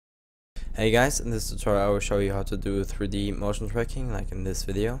Hey guys, in this tutorial I will show you how to do 3D motion tracking like in this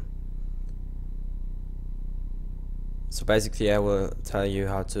video. So basically I will tell you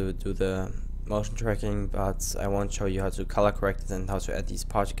how to do the motion tracking, but I won't show you how to color correct it and how to add these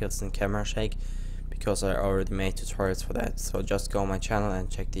particles in camera shake, because I already made tutorials for that. So just go on my channel and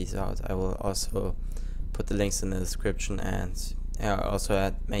check these out. I will also put the links in the description, and I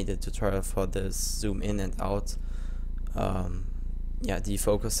also made a tutorial for this zoom in and out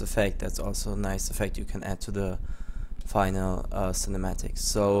defocus effect. That's also a nice effect you can add to the final cinematics.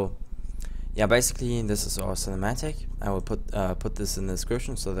 So yeah, basically this is our cinematic. I will put this in the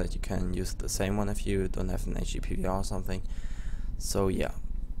description so that you can use the same one if you don't have an HDPVR or something. So yeah,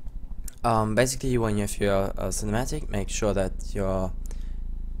 basically when you have your cinematic, make sure that you're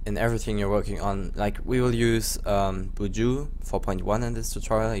in everything you're working on. Like we will use Boujou 4.1 in this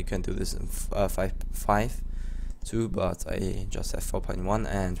tutorial. You can do this in 5.5 too, but I just have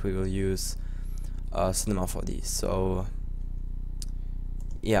 4.1, and we will use Cinema 4D. So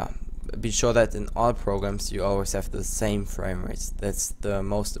yeah, be sure that in all programs you always have the same frame rates. That's the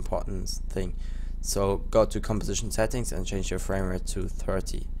most important thing. So go to composition settings and change your frame rate to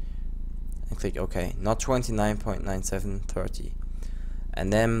 30 and click OK. Not 29.97, 30.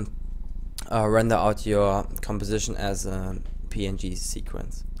 And then render out your composition as a PNG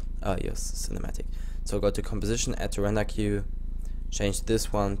sequence, your cinematic. So go to composition, add to render queue, change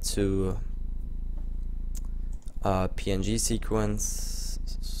this one to PNG sequence.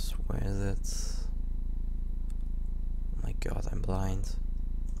 Where is it? Oh my god, I'm blind.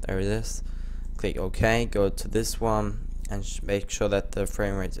 There it is. Click OK, go to this one and make sure that the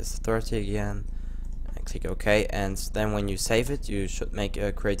frame rate is 30 again, and click OK. And then when you save it, you should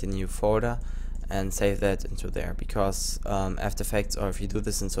create a new folder and save that into there, because After Effects, or if you do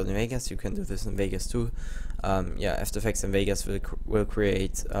this in Sony Vegas, you can do this in Vegas too. After Effects in Vegas will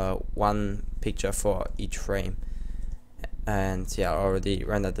create one picture for each frame. And yeah, I already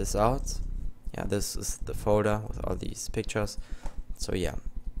rendered this out. Yeah, this is the folder with all these pictures. So yeah,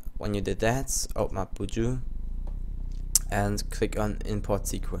 when you did that, open up Boujou and click on Import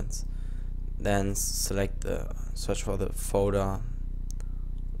Sequence. Then search for the folder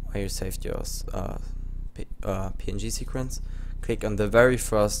where you saved your PNG sequence. Click on the very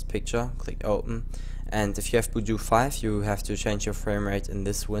first picture, click open, and if you have Boujou 5, you have to change your frame rate in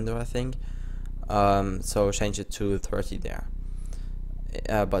this window, I think. So change it to 30 there.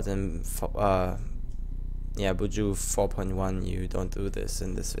 But in Boujou 4.1 you don't do this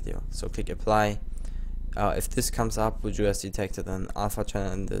in this video. So click apply. If this comes up, Boujou has detected an alpha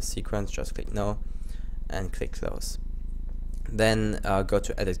channel in the sequence, just click no and click close. Then go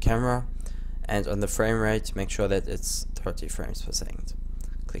to edit camera, and on the frame rate make sure that it's 30 frames per second.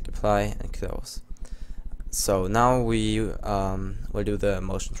 Click apply and close. So now we will do the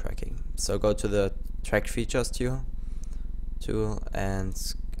motion tracking. So go to the track features tool, and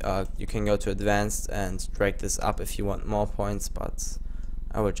you can go to advanced and drag this up if you want more points, but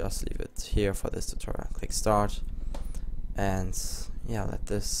I will just leave it here for this tutorial. Click start, and yeah, let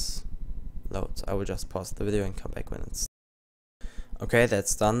this load. I will just pause the video and come back when it's okay.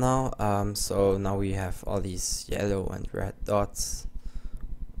 That's done now. So now we have all these yellow and red dots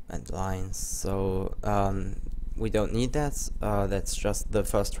and lines. So we don't need that. That's just the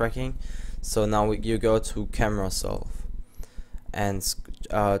first tracking. So now you go to camera solve and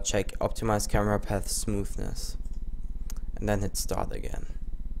check optimize camera path smoothness, and then hit start again.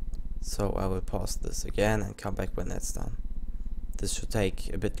 So I will pause this again and come back when that's done. This should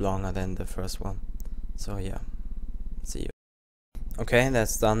take a bit longer than the first one. So yeah, see you. Okay,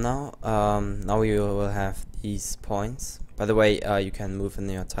 that's done now. Now you will have these points. By the way, you can move in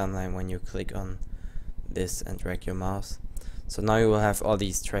your timeline when you click on this and drag your mouse. So now you will have all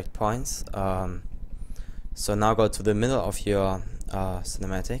these tracked points. So now go to the middle of your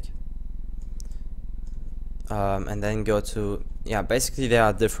cinematic, and then go to, basically there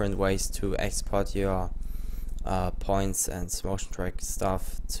are different ways to export your points and motion track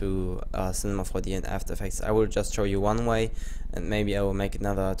stuff to Cinema 4D and After Effects. I will just show you one way, and maybe I will make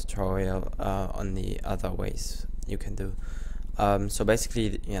another tutorial on the other ways you can do. So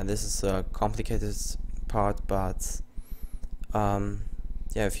basically, this is a complicated part, but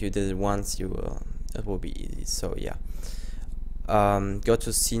if you did it once, it will be easy. So yeah, go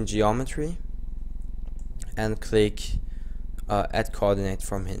to Scene Geometry and click add coordinate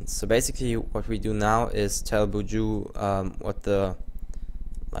from hints. So basically what we do now is tell Boujou what the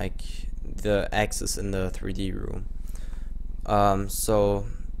axis in the 3D room. So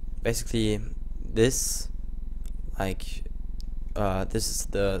basically this this is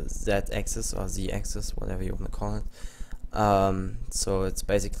the Z axis or Z axis, whatever you want to call it. So it's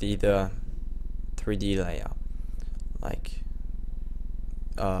basically the 3D layer, like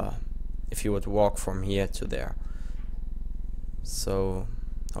if you would walk from here to there. So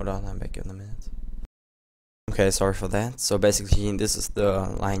hold on, I'm back in a minute. Okay, sorry for that. So basically this is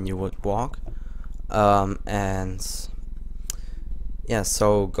the line you would walk, and yeah,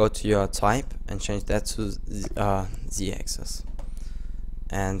 so go to your type and change that to z-axis,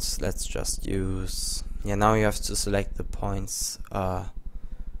 and let's just use, yeah, now you have to select the points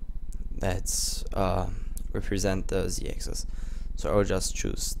that represent the z-axis. So I'll just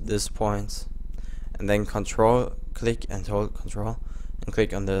choose this point, and then control click and hold control and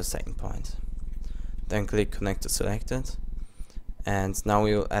click on the second point, then click connect to selected, and now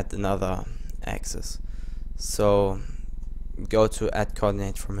we will add another axis. So go to add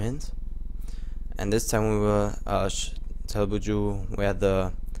coordinate from hint, and this time we will tell Boujou where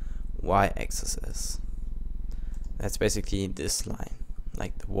the y-axis is. That's basically this line,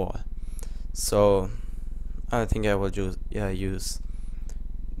 like the wall. So I think I will use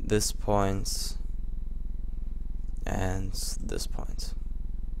this point and this point.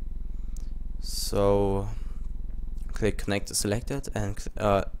 So click connect to selected, and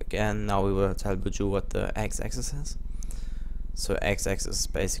again now we will tell Boujou what the x-axis is. So x-axis is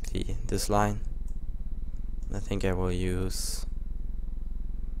basically this line. I think I will use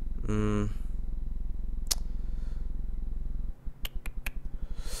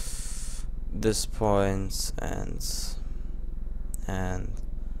this point and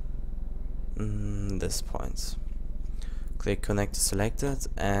this point. Click connect to selected,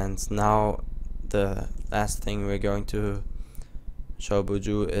 and now the last thing we're going to show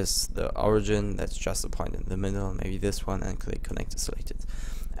Boujou is the origin. That's just a point in the middle, maybe this one, and click connect to selected.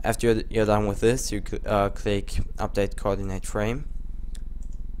 After you're done with this, you click update coordinate frame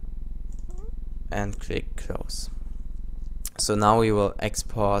and click close. So now we will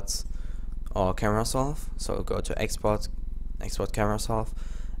export our camera solve. So go to export camera solve,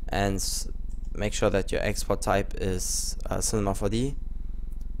 and make sure that your export type is cinema 4D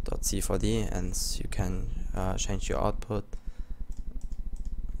 .c4d, and you can change your output.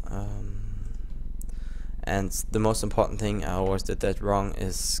 And the most important thing, I always did that wrong,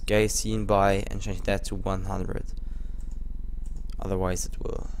 is scale seen by, and change that to 100. Otherwise it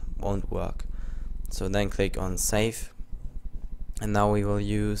won't work. So then click on save, and now we will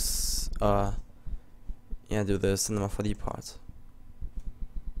use do the cinema 4D part.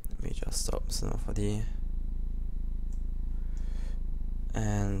 Let me just stop cinema 4D,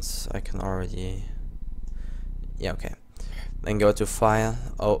 and I can already, okay. Then go to file,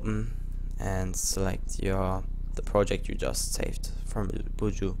 open, and select the project you just saved from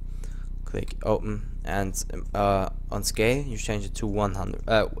Boujou. Click open, and on scale you change it to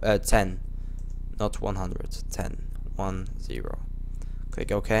 10, not 100, 10, 10.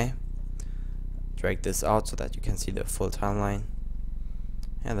 Click OK. Drag this out so that you can see the full timeline.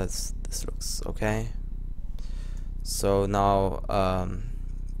 Yeah, this looks okay. So now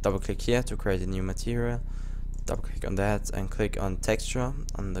double click here to create a new material. Double click on that and click on texture.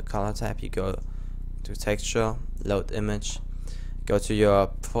 On the color tab you go to texture, load image, go to your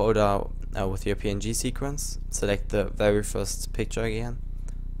folder with your PNG sequence, select the very first picture again,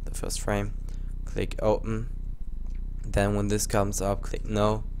 the first frame, click open. Then when this comes up, click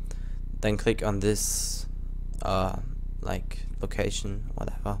no, then click on this like location,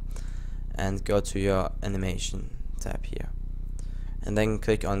 whatever, and go to your animation tab here, and then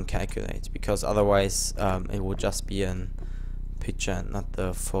click on calculate, because otherwise it will just be a picture, not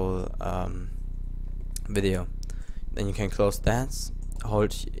the full video. Then you can close that,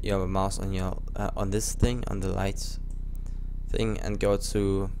 hold your mouse on your on this thing, on the light thing, and go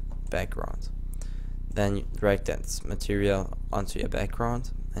to background. Then you drag that material onto your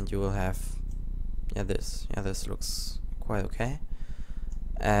background, and you will have this looks quite okay.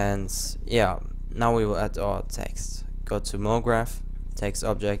 And now we will add our text. Go to Mograph Text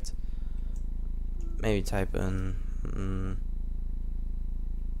object, maybe type in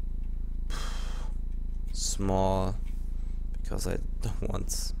small, because I don't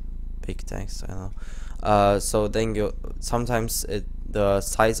want big text, I don't know. So then sometimes the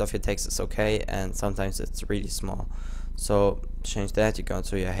size of your text is okay, and sometimes it's really small. So change that, you go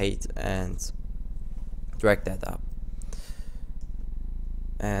to your height and drag that up.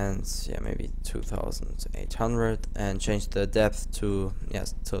 And maybe 2800, and change the depth to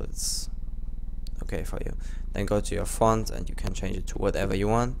till it's okay for you. Then go to your font, and you can change it to whatever you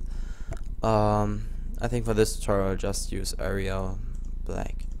want. I think for this tutorial just use Arial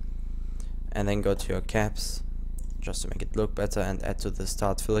black, and then go to your caps just to make it look better, and add to the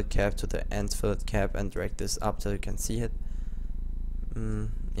start fillet cap to the end fillet cap, and drag this up till you can see it.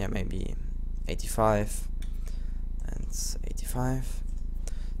 Yeah, maybe 85 and 85.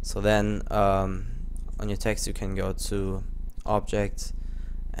 So then on your text you can go to object,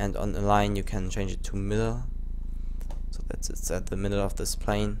 and on the line you can change it to middle, so that's it's at the middle of this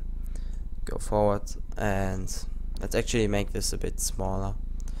plane. Go forward, and let's actually make this a bit smaller.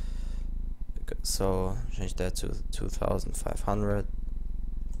 So change that to 2500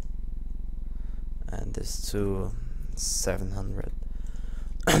 and this to 700.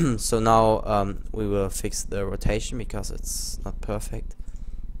 So now we will fix the rotation because it's not perfect,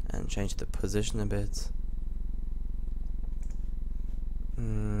 and change the position a bit.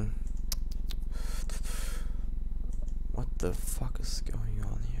 What the fuck is going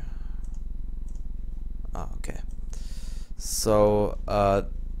on here? Okay. So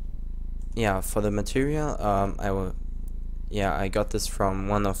yeah, for the material, I got this from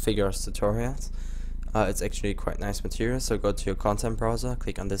one of Figure's tutorials. It's actually quite nice material. So go to your content browser,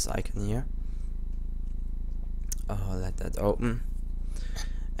 click on this icon here. Let that open,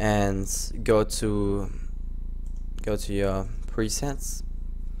 and go to your presets,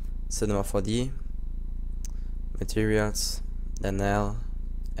 Cinema 4D, materials, Lineal,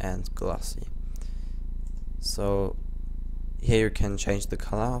 and glossy. So here you can change the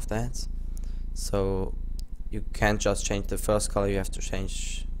color of that. So you can't just change the first color, you have to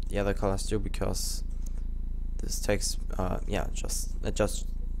change the other colors too, because this text, just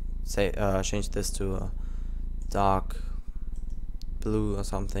say change this to a dark blue or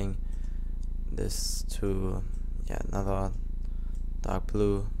something, this to another dark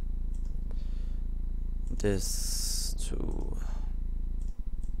blue, this to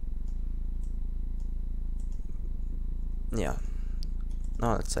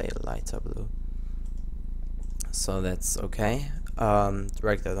now let's say lighter blue. So that's okay.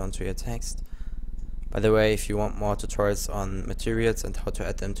 Drag that onto your text. By the way, if you want more tutorials on materials and how to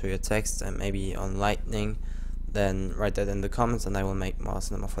add them to your text, and maybe on lighting, then write that in the comments and I will make more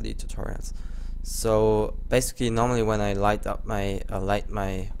Cinema 4D tutorials. So basically, normally when I light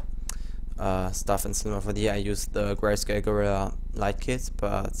my stuff in Cinema 4D, I use the Grayscale Gorilla light kit,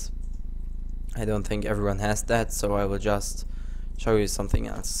 but I don't think everyone has that, so I will just show you something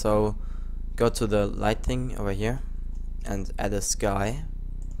else. So go to the lighting over here and add a sky,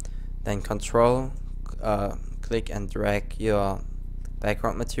 then control click and drag your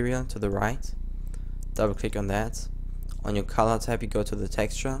background material to the right, double click on that. On your color tab you go to the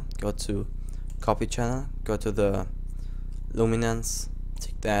texture, go to copy channel, go to the luminance,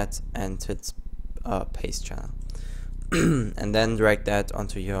 tick that and hit paste channel and then drag that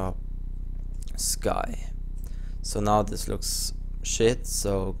onto your sky. So now this looks shit,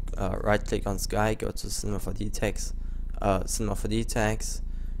 so right click on sky, go to Cinema 4D text, Cinema 4D text,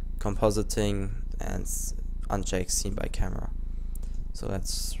 compositing, and uncheck scene by camera. So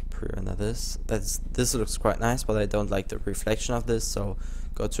let's pre-render this. This looks quite nice, but I don't like the reflection of this, so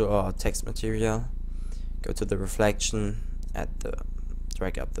go to our text material, go to the reflection,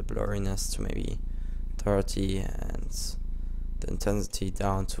 drag up the blurriness to maybe 30 and the intensity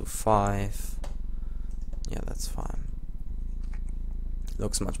down to 5. Yeah, that's fine.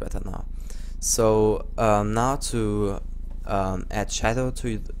 Looks much better now. So now to add shadow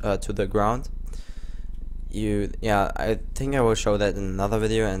to the ground, I think I will show that in another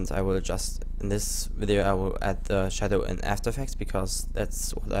video, and I will just in this video I will add the shadow in After Effects, because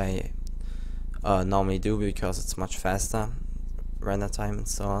that's what I normally do, because it's much faster render time and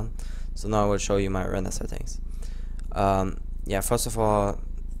so on. So now I will show you my render settings. First of all,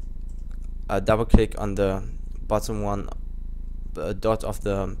 double click on the bottom one dot of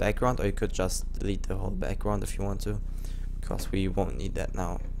the background, or you could just delete the whole background if you want to, because we won't need that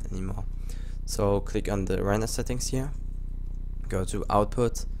now anymore. So click on the render settings here, go to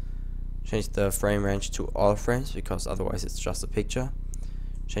output, change the frame range to all frames, because otherwise it's just a picture.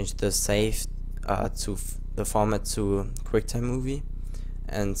 Change the save to the format to QuickTime Movie,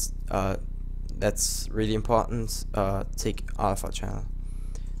 and that's really important, tick alpha channel.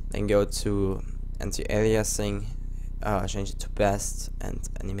 Then go to anti-aliasing, change it to best and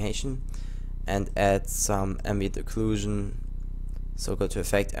animation, and add some ambient occlusion. So go to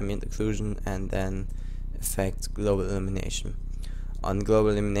effect, ambient occlusion, and then effect, global illumination. On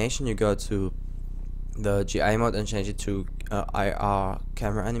global illumination you go to the GI mode and change it to IR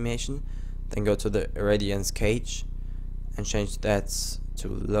camera animation. Then go to the irradiance cage and change that to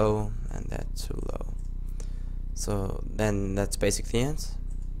low and that to low. So then that's basically it.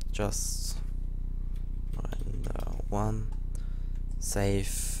 Just render one,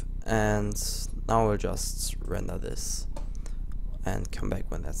 save, and now we'll just render this and come back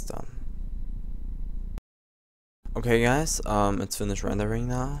when that's done. Okay guys, it's finished rendering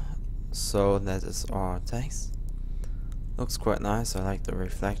now. So that is our text. Looks quite nice. I like the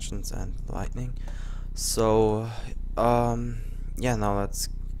reflections and lightning. So yeah, now let's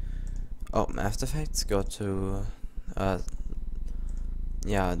open After Effects, go to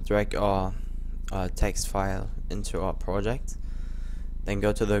drag our text file into our project, then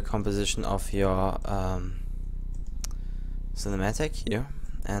go to the composition of your cinematic here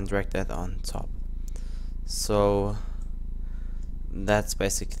and drag that on top. So that's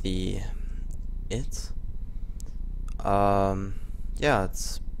basically it. Yeah,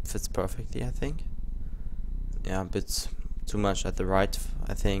 it fits perfectly, I think. Yeah, a bit too much at the right,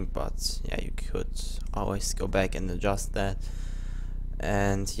 I think, but yeah, you could always go back and adjust that.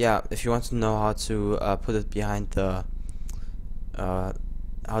 And yeah, if you want to know how to put it behind the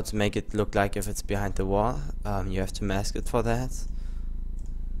how to make it look like if it's behind the wall, you have to mask it for that.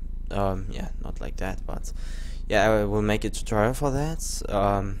 Yeah, not like that, but yeah, I will make a tutorial for that,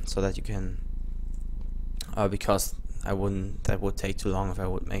 so that you can, because that would take too long if I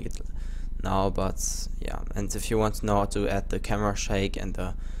would make it now. But yeah, and if you want to know how to add the camera shake and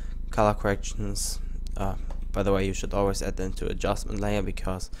the color corrections, by the way, you should always add them to adjustment layer,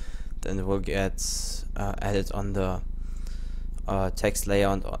 because then it will get added on the text layer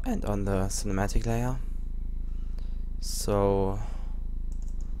and on the cinematic layer. So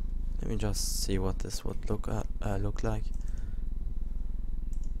let me just see what this would look like.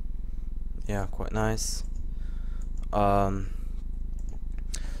 Yeah, quite nice. So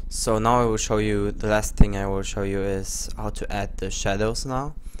now I will show you, the last thing I will show you is how to add the shadows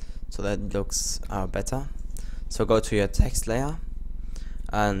now, so that it looks better. So go to your text layer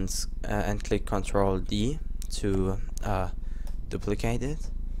and click Ctrl D to duplicate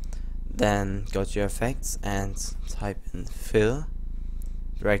it. Then go to your effects and type in fill.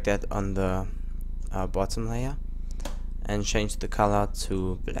 Drag that on the bottom layer and change the color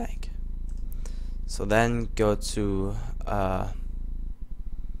to black. So then go to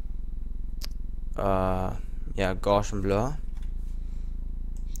Gaussian blur.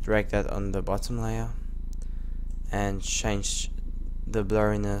 Drag that on the bottom layer and change the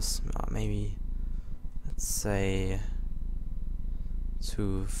blurriness, maybe let's say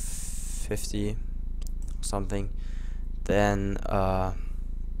to 50 or something. Then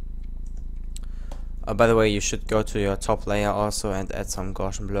by the way, you should go to your top layer also and add some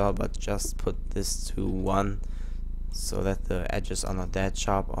Gaussian blur, but just put this to 1 so that the edges are not that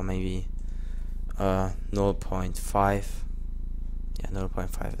sharp, or maybe 0.5. Yeah,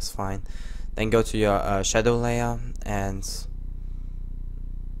 0.5 is fine. Then go to your shadow layer and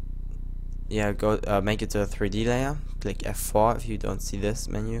yeah, go make it a 3D layer. Click F4 if you don't see this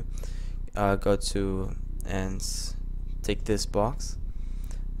menu. Go to and tick this box,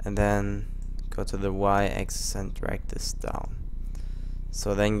 and then go to the Y axis and drag this down.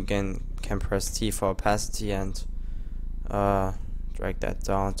 So then you can press T for opacity and drag that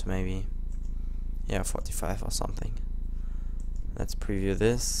down to maybe 45 or something. Let's preview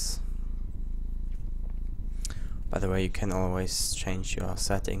this. By the way, you can always change your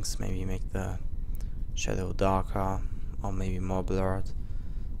settings, maybe make the shadow darker or maybe more blurred.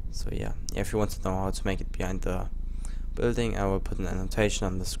 So yeah, if you want to know how to make it behind the building, I will put an annotation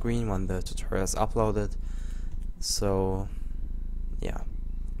on the screen when the tutorial is uploaded. So yeah,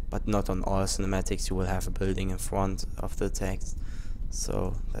 but not on all cinematics you will have a building in front of the text,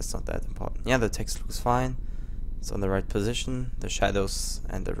 so that's not that important. Yeah, the text looks fine, it's on the right position, the shadows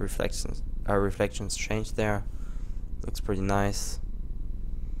and the reflections change there, looks pretty nice.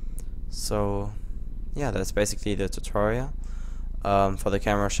 So yeah, that's basically the tutorial. For the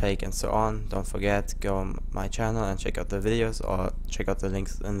camera shake and so on, don't forget, go on my channel and check out the videos, or check out the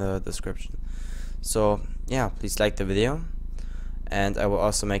links in the description. So yeah, please like the video, and I will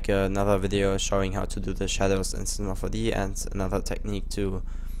also make another video showing how to do the shadows in Cinema 4D, and another technique to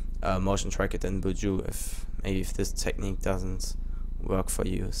motion track it in Boujou if this technique doesn't work for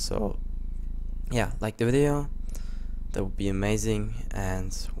you. So yeah, like the video, that would be amazing.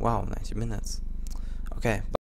 And wow, 90 minutes. Okay.